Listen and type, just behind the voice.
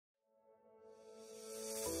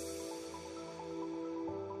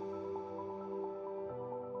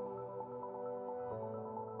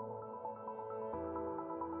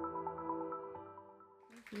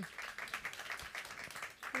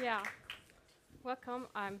Yeah, welcome.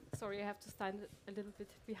 I'm sorry I have to stand a little bit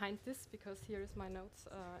behind this because here is my notes.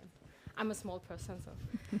 I'm a small person, so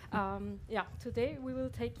yeah. Today we will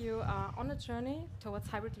take you on a journey towards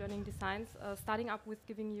hybrid learning designs, starting up with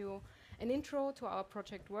giving you an intro to our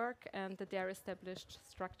project work and the there established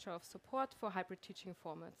structure of support for hybrid teaching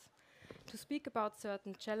formats. To speak about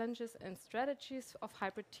certain challenges and strategies of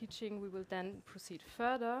hybrid teaching, we will then proceed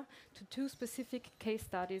further to two specific case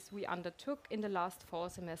studies we undertook in the last fall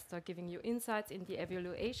semester, giving you insights in the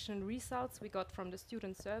evaluation results we got from the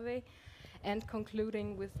student survey and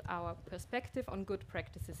concluding with our perspective on good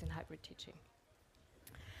practices in hybrid teaching.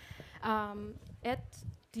 At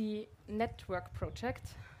the network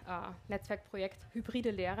project, Netzwerkprojekt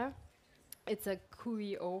Hybride Lehre, it's a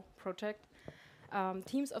QEO project.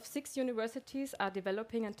 Teams of 6 universities are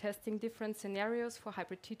developing and testing different scenarios for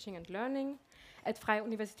hybrid teaching and learning. At Freie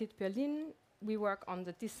Universität Berlin, we work on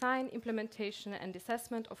the design, implementation, and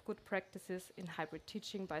assessment of good practices in hybrid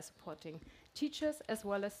teaching by supporting teachers as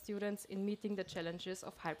well as students in meeting the challenges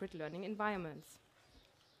of hybrid learning environments.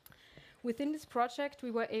 Within this project,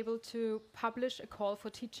 we were able to publish a call for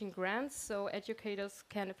teaching grants so educators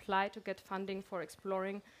can apply to get funding for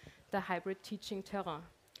exploring the hybrid teaching terrain.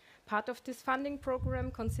 Part of this funding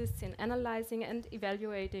program consists in analyzing and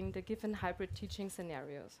evaluating the given hybrid teaching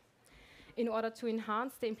scenarios. In order to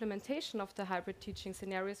enhance the implementation of the hybrid teaching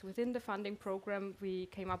scenarios within the funding program, we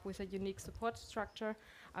came up with a unique support structure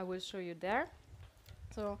I will show you there.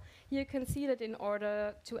 So here you can see that in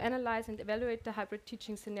order to analyze and evaluate the hybrid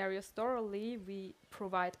teaching scenarios thoroughly, we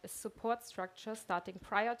provide a support structure starting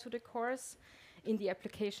prior to the course in the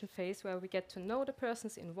application phase where we get to know the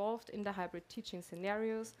persons involved in the hybrid teaching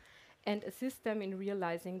scenarios and assist them in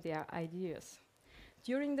realizing their ideas.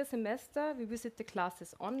 During the semester, we visit the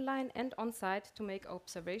classes online and on-site to make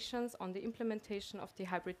observations on the implementation of the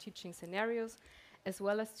hybrid teaching scenarios, as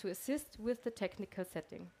well as to assist with the technical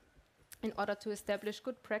setting. In order to establish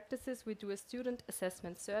good practices, we do a student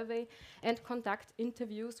assessment survey and conduct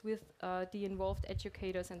interviews with the involved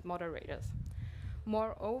educators and moderators.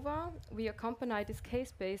 Moreover, we accompany these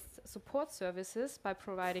case-based support services by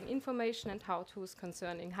providing information and how-tos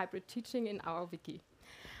concerning hybrid teaching in our wiki.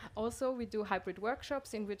 Also, we do hybrid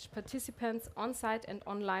workshops in which participants on-site and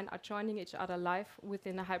online are joining each other live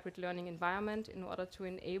within a hybrid learning environment in order to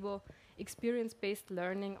enable experience-based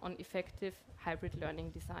learning on effective hybrid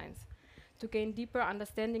learning designs. To gain deeper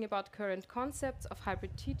understanding about current concepts of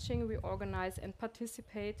hybrid teaching, we organize and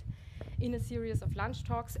participate in a series of lunch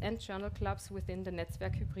talks and journal clubs within the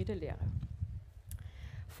Netzwerk Hybride Lehre.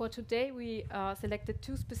 For today, we selected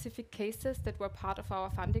 2 specific cases that were part of our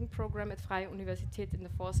funding program at Freie Universität in the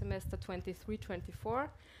fall semester 23-24,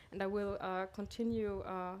 and I will continue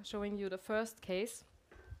showing you the first case.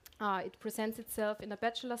 It presents itself in a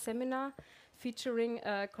bachelor seminar featuring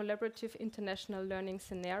a collaborative international learning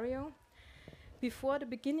scenario. Before the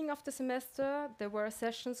beginning of the semester, there were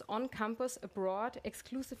sessions on campus abroad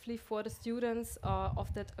exclusively for the students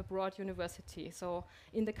of that abroad university. So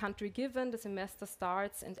in the country given, the semester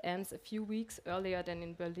starts and ends a few weeks earlier than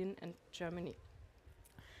in Berlin and Germany.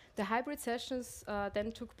 The hybrid sessions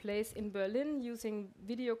then took place in Berlin using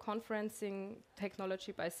video conferencing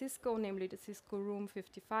technology by Cisco, namely the Cisco Room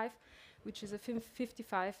 55, which is a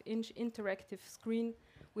 55-inch interactive screen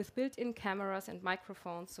with built-in cameras and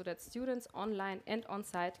microphones so that students online and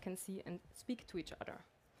on-site can see and speak to each other.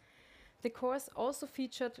 The course also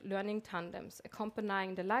featured learning tandems.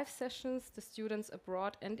 Accompanying the live sessions, the students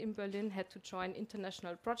abroad and in Berlin had to join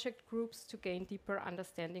international project groups to gain deeper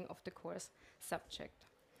understanding of the course subject.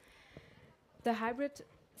 The hybrid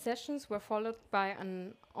sessions were followed by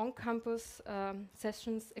an on-campus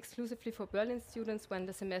sessions exclusively for Berlin students when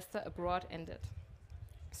the semester abroad ended.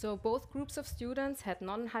 So both groups of students had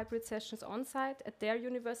non-hybrid sessions on-site at their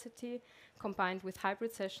university, combined with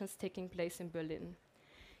hybrid sessions taking place in Berlin.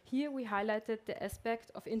 Here we highlighted the aspect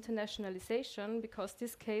of internationalization because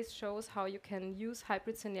this case shows how you can use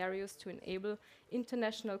hybrid scenarios to enable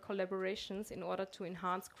international collaborations in order to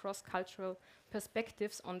enhance cross-cultural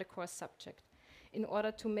perspectives on the course subject. In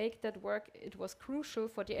order to make that work, it was crucial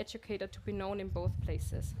for the educator to be known in both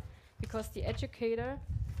places, because the educator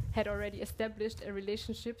had already established a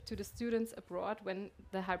relationship to the students abroad when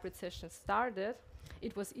the hybrid session started.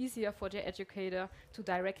 It was easier for the educator to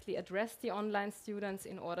directly address the online students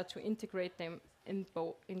in order to integrate them in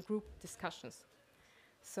group discussions.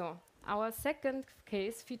 So, our second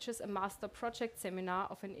case features a master project seminar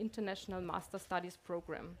of an international master studies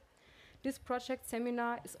program. This project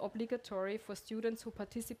seminar is obligatory for students who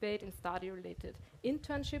participate in study-related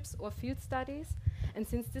internships or field studies, and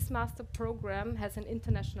since this master program has an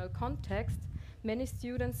international context, many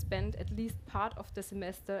students spend at least part of the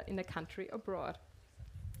semester in a country abroad.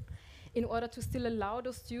 In order to still allow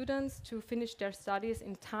those students to finish their studies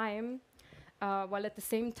in time, while at the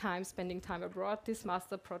same time spending time abroad, this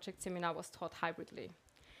master project seminar was taught hybridly.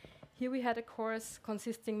 Here we had a course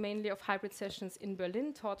consisting mainly of hybrid sessions in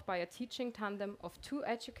Berlin, taught by a teaching tandem of 2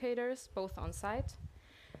 educators, both on site.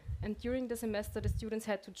 And during the semester, the students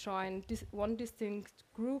had to join one distinct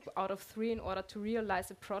group out of 3 in order to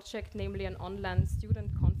realize a project, namely an online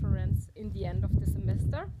student conference in the end of the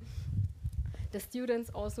semester. The students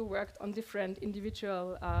also worked on different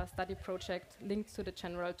individual study projects linked to the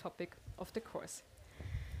general topic of the course.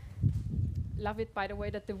 Love it, by the way,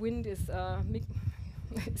 that the wind is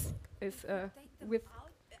with. Is it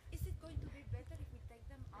going to be better if we take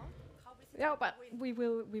them out? How is it? Yeah, but we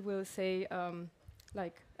will say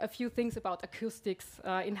like a few things about acoustics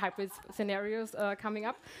in hybrid scenarios coming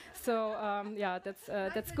up. So yeah,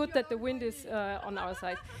 that's good that the wind is on our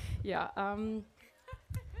side. Yeah.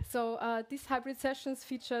 So these hybrid sessions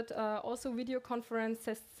featured also video conference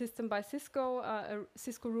system by Cisco,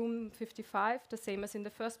 Cisco Room 55, the same as in the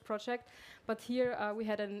first project, but here we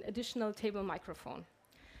had an additional table microphone.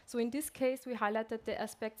 So in this case, we highlighted the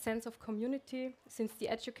aspect sense of community, since the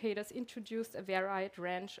educators introduced a varied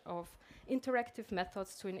range of interactive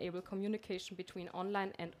methods to enable communication between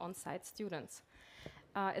online and on-site students.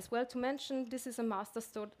 As well to mention, this is a master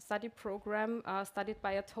study program studied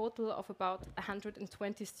by a total of about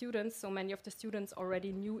 120 students, so many of the students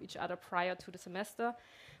already knew each other prior to the semester,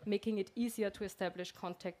 making it easier to establish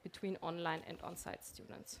contact between online and on-site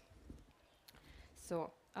students.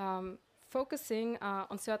 So, focusing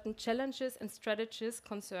on certain challenges and strategies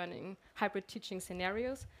concerning hybrid teaching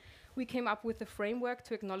scenarios, we came up with a framework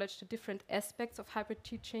to acknowledge the different aspects of hybrid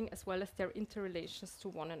teaching as well as their interrelations to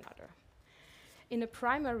one another. In a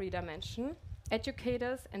primary dimension,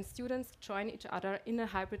 educators and students join each other in a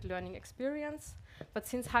hybrid learning experience, but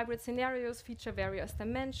since hybrid scenarios feature various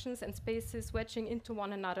dimensions and spaces wedging into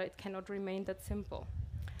one another, it cannot remain that simple.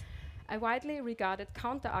 A widely regarded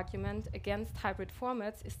counter-argument against hybrid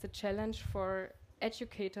formats is the challenge for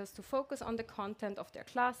educators to focus on the content of their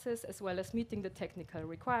classes as well as meeting the technical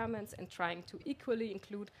requirements and trying to equally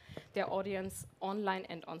include their audience online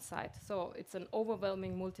and on-site. So it's an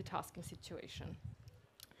overwhelming multitasking situation.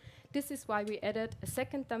 This is why we added a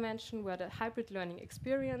second dimension where the hybrid learning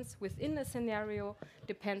experience within a scenario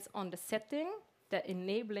depends on the setting, the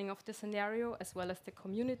enabling of the scenario, as well as the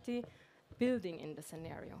community building in the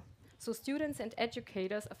scenario. So students and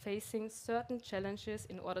educators are facing certain challenges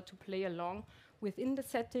in order to play along within the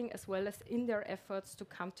setting as well as in their efforts to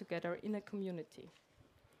come together in a community.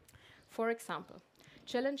 For example,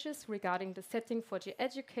 challenges regarding the setting for the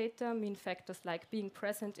educator mean factors like being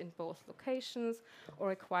present in both locations or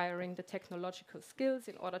acquiring the technological skills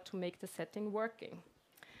in order to make the setting working.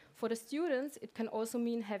 For the students, it can also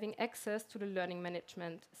mean having access to the learning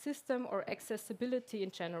management system or accessibility in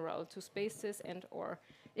general to spaces and or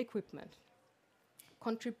equipment.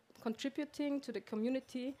 Contributing to the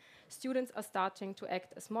community, students are starting to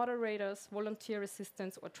act as moderators, volunteer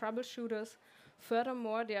assistants, or troubleshooters.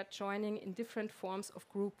 Furthermore, they are joining in different forms of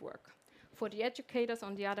group work. For the educators,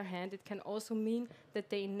 on the other hand, it can also mean that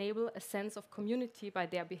they enable a sense of community by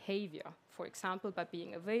their behavior. For example, by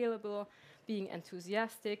being available, being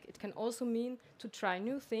enthusiastic. It can also mean to try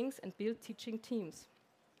new things and build teaching teams.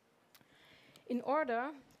 In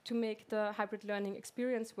order to make the hybrid learning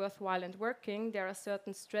experience worthwhile and working, there are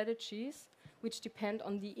certain strategies which depend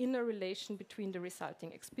on the inner relation between the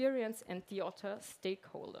resulting experience and the other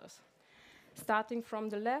stakeholders. Starting from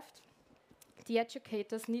the left, the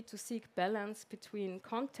educators need to seek balance between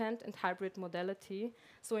content and hybrid modality.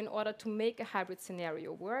 So in order to make a hybrid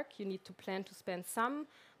scenario work, you need to plan to spend some,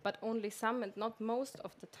 but only some and not most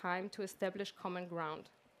of the time to establish common ground.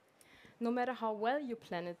 No matter how well you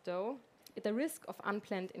plan it though, the risk of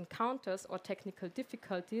unplanned encounters or technical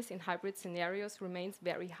difficulties in hybrid scenarios remains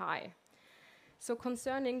very high. So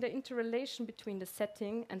concerning the interrelation between the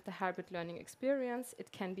setting and the hybrid learning experience,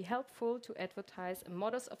 it can be helpful to advertise a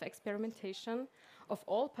modus of experimentation of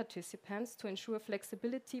all participants to ensure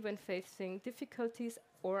flexibility when facing difficulties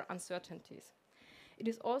or uncertainties. It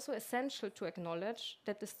is also essential to acknowledge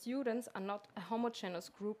that the students are not a homogeneous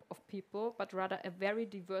group of people, but rather a very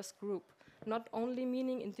diverse group, not only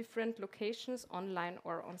meaning in different locations, online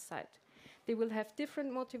or on-site. They will have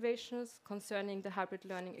different motivations concerning the hybrid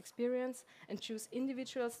learning experience and choose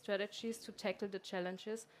individual strategies to tackle the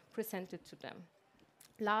challenges presented to them.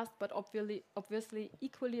 Last but obviously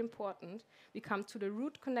equally important, we come to the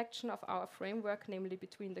root connection of our framework, namely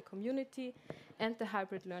between the community and the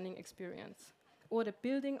hybrid learning experience, or the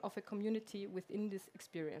building of a community within this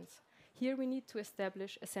experience. Here we need to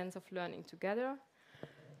establish a sense of learning together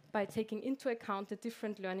by taking into account the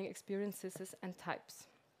different learning experiences and types.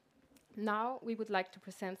 Now we would like to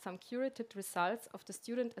present some curated results of the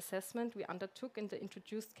student assessment we undertook in the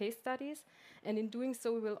introduced case studies, and in doing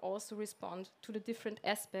so we will also respond to the different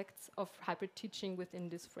aspects of hybrid teaching within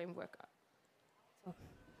this framework.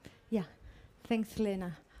 Yeah, thanks,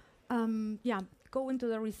 Lena. Going to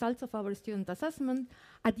the results of our student assessment.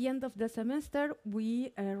 At the end of the semester,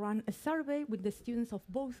 we ran a survey with the students of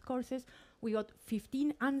both courses. We got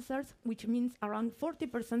 15 answers, which means around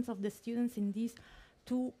 40% of the students in these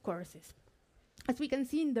two courses. As we can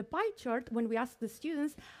see in the pie chart, when we ask the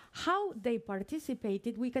students how they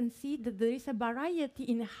participated, we can see that there is a variety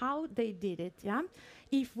in how they did it.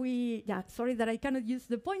 Sorry that I cannot use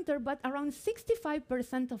the pointer, but around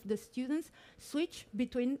 65% of the students switch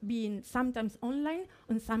between being sometimes online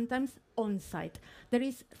and sometimes on-site. There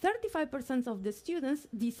is 35% of the students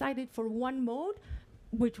decided for one mode,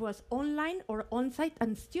 which was online or on-site,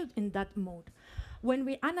 and stood in that mode. When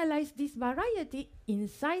we analyze this variety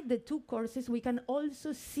inside the two courses, we can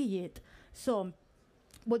also see it. So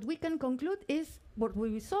what we can conclude is, what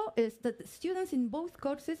we saw is that students in both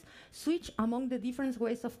courses switch among the different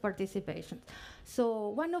ways of participation. So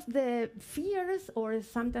one of the fears, or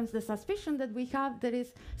sometimes the suspicion that we have, that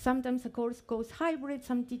is sometimes a course goes hybrid.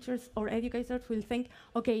 Some teachers or educators will think,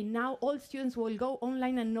 okay, now all students will go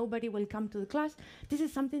online and nobody will come to the class. This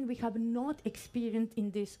is something we have not experienced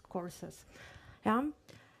in these courses.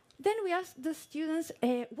 Then we asked the students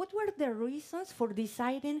what were the reasons for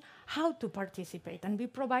deciding how to participate, and we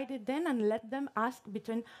provided them and let them ask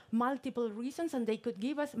between multiple reasons, and they could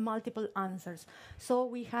give us multiple answers. So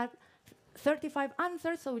we had 35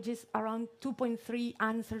 answers, so which is around 2.3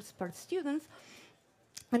 answers per student.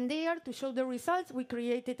 And there, to show the results, we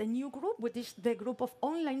created a new group, which is the group of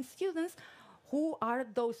online students, who are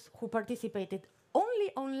those who participated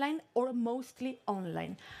only online or mostly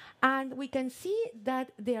online. And we can see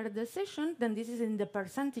that their decision, then this is in the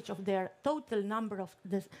percentage of their total number of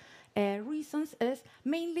the reasons, is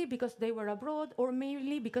mainly because they were abroad or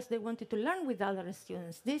mainly because they wanted to learn with other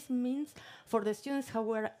students. This means for the students who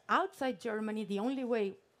were outside Germany, the only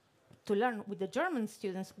way to learn with the German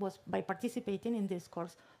students was by participating in this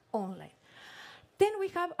course online. Then we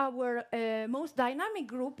have our most dynamic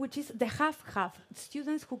group, which is the half-half,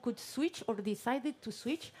 students who could switch or decided to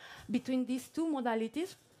switch between these two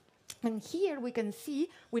modalities. And here we can see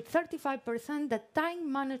with 35% that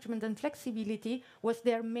time management and flexibility was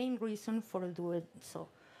their main reason for doing so.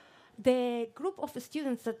 The group of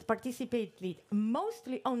students that participated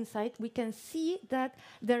mostly on-site, we can see that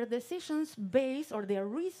their decisions based, or their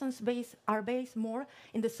reasons based, are based more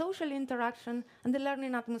in the social interaction and the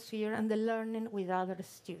learning atmosphere and the learning with other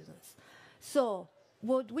students. So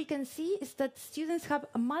what we can see is that students have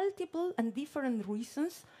multiple and different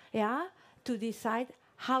reasons to decide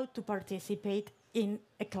how to participate in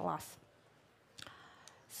a class.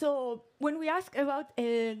 So when we ask about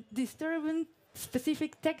disturbing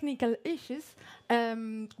specific technical issues,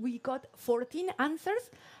 we got 14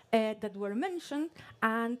 answers that were mentioned,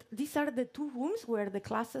 and these are the two rooms where the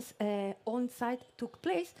classes on-site took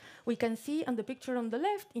place. We can see on the picture on the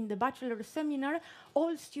left, in the bachelor seminar,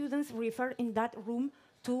 all students refer in that room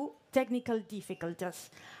to technical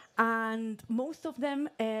difficulties. And most of them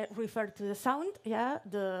refer to the sound,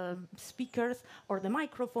 the speakers or the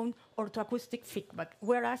microphone, or to acoustic feedback.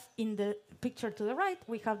 Whereas in the picture to the right,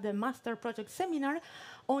 we have the master project seminar.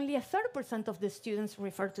 Only 1/3% of the students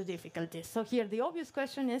refer to difficulties. So here the obvious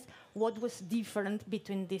question is, what was different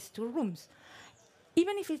between these two rooms?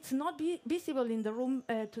 Even if it's not visible in the room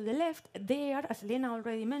to the left, there, as Lena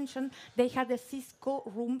already mentioned, they had a Cisco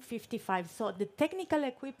room 55. So the technical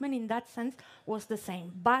equipment in that sense was the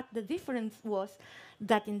same. But the difference was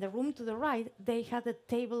that in the room to the right, they had a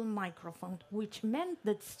table microphone, which meant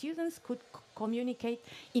that students could communicate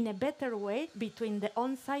in a better way between the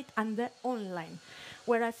on-site and the online.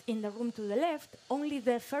 Whereas in the room to the left, only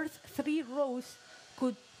the first 3 rows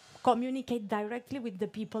could communicate directly with the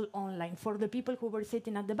people online. For the people who were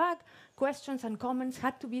sitting at the back, questions and comments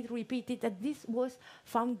had to be repeated, and this was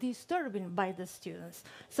found disturbing by the students.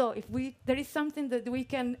 So if there is something that we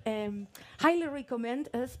can highly recommend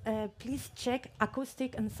is please check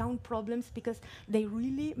acoustic and sound problems, because they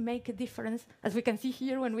really make a difference. As we can see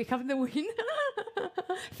here when we have the wind,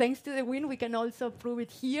 thanks to the wind, we can also prove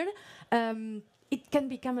it here. It can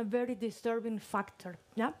become a very disturbing factor.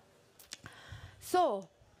 So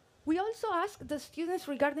We also asked the students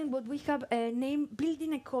regarding what we have named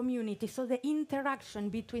building a community, so the interaction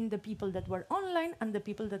between the people that were online and the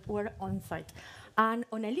people that were on-site. And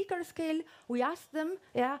on a Likert scale, we asked them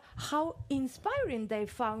how inspiring they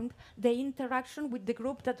found the interaction with the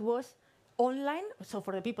group that was online. So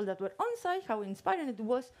for the people that were on-site, how inspiring it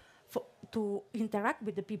was to interact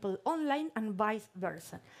with the people online and vice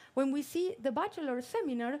versa. When we see the bachelor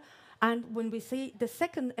seminar, and when we see the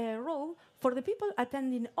second row, for the people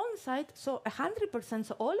attending on-site, so 100%,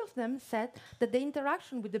 so all of them said that the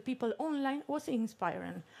interaction with the people online was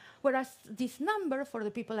inspiring. Whereas this number for the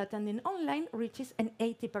people attending online reaches an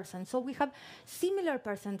 80%. So we have similar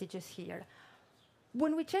percentages here.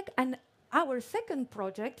 When we check our second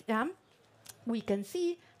project, we can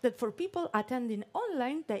see that for people attending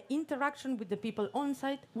online, the interaction with the people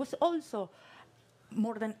on-site was also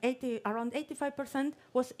more than around 85%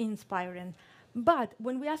 was inspiring. But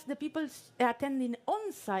when we ask the people attending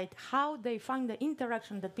on-site how they find the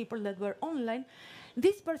interaction that people that were online,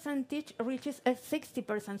 this percentage reaches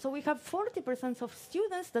 60%. So we have 40% of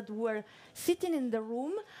students that were sitting in the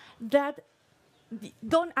room that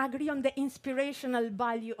don't agree on the inspirational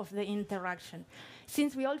value of the interaction.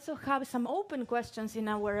 Since we also have some open questions in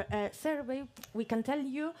our survey, we can tell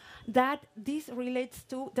you that this relates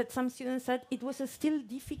to that some students said it was still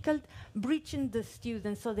difficult bridging the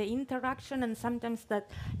students, so the interaction and sometimes that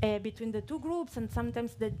between the two groups and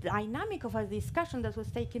sometimes the dynamic of a discussion that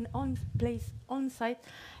was taking place on site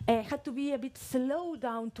had to be a bit slowed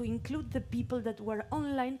down to include the people that were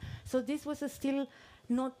online, so this was still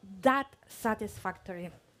not that satisfactory.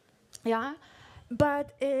 Yeah,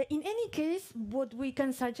 but in any case, what we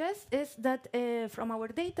can suggest is that from our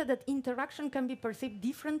data that interaction can be perceived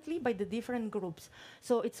differently by the different groups.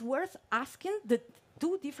 So it's worth asking the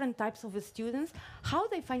two different types of students how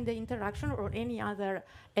they find the interaction or any other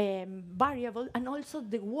variable, and also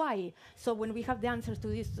the why. So when we have the answers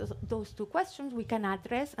to those two questions, we can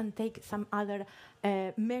address and take some other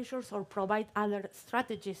measures or provide other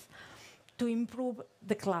strategies to improve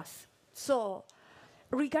the class. So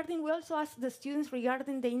we also asked the students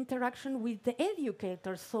regarding the interaction with the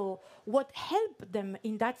educators. So what helped them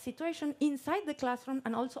in that situation inside the classroom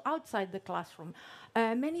and also outside the classroom.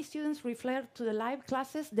 Many students referred to the live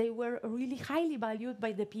classes. They were really highly valued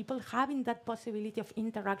by the people having that possibility of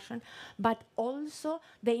interaction, but also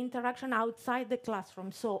the interaction outside the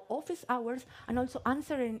classroom. So office hours and also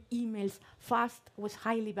answering emails fast was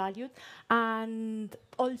highly valued. And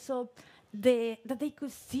also that they could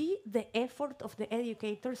see the effort of the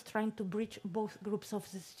educators trying to bridge both groups of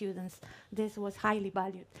the students. This was highly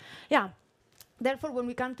valued. Yeah. Therefore, when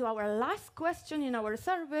we come to our last question in our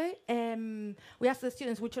survey, we asked the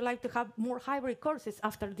students, would you like to have more hybrid courses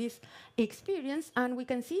after this experience? And we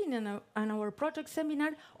can see in our project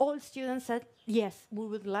seminar, all students said, yes, we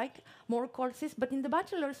would like more courses. But in the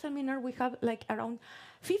bachelor seminar, we have like around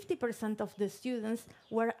 50% of the students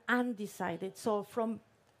were undecided. So from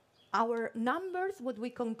our numbers, what we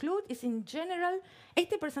conclude is, in general,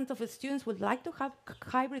 80% of the students would like to have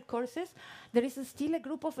hybrid courses. There is still a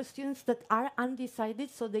group of students that are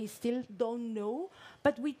undecided, so they still don't know.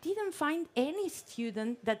 But we didn't find any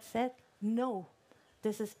student that said, no,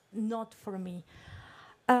 this is not for me.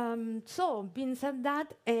 So, being said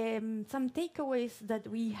that, some takeaways that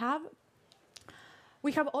we have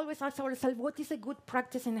always asked ourselves, what is a good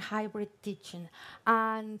practice in hybrid teaching?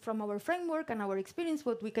 And from our framework and our experience,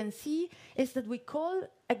 what we can see is that we call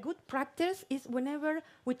a good practice is whenever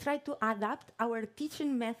we try to adapt our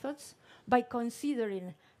teaching methods by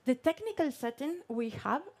considering the technical setting we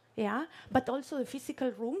have, but also the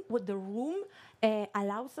physical room, what the room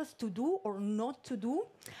allows us to do or not to do,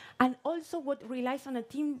 and also what relies on a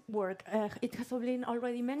teamwork. It has been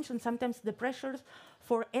already mentioned, sometimes the pressures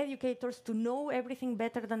for educators to know everything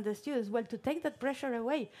better than the students. Well, to take that pressure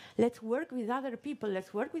away, let's work with other people,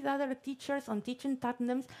 let's work with other teachers on teaching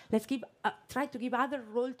tandems, let's try to give other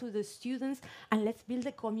role to the students, and let's build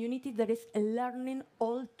a community that is learning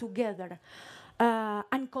all together.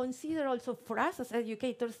 And consider also for us as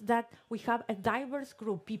educators that we have a diverse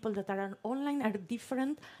group. People that are online are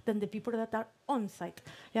different than the people that are on-site.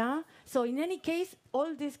 Yeah? So in any case,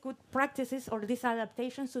 all these good practices or these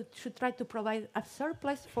adaptations should try to provide a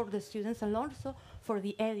surplus for the students and also for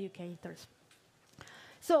the educators.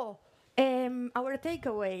 So our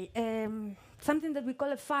takeaway, something that we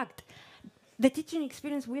call a fact. the teaching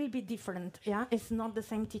experience will be different. Yeah, it's not the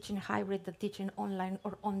same teaching hybrid, the teaching online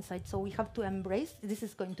or on-site. So we have to embrace this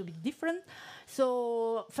is going to be different.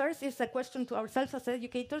 So first is a question to ourselves as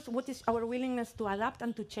educators: what is our willingness to adapt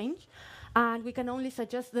and to change? And we can only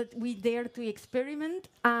suggest that we dare to experiment.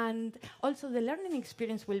 And also the learning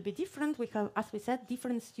experience will be different. We have, as we said,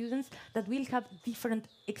 different students that will have different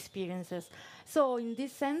experiences. So in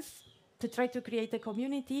this sense, to try to create a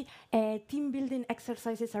community, team building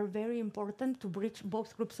exercises are very important to bridge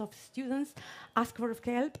both groups of students, ask for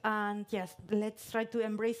help, and yes, let's try to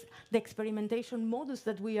embrace the experimentation modus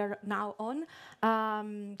that we are now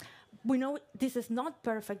on. We know this is not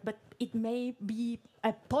perfect, but it may be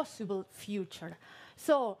a possible future.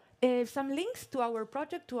 So some links to our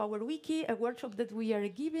project, to our wiki, a workshop that we are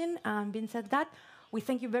giving, and being said that, we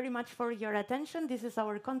thank you very much for your attention. This is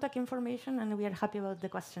our contact information, and we are happy about the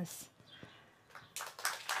questions.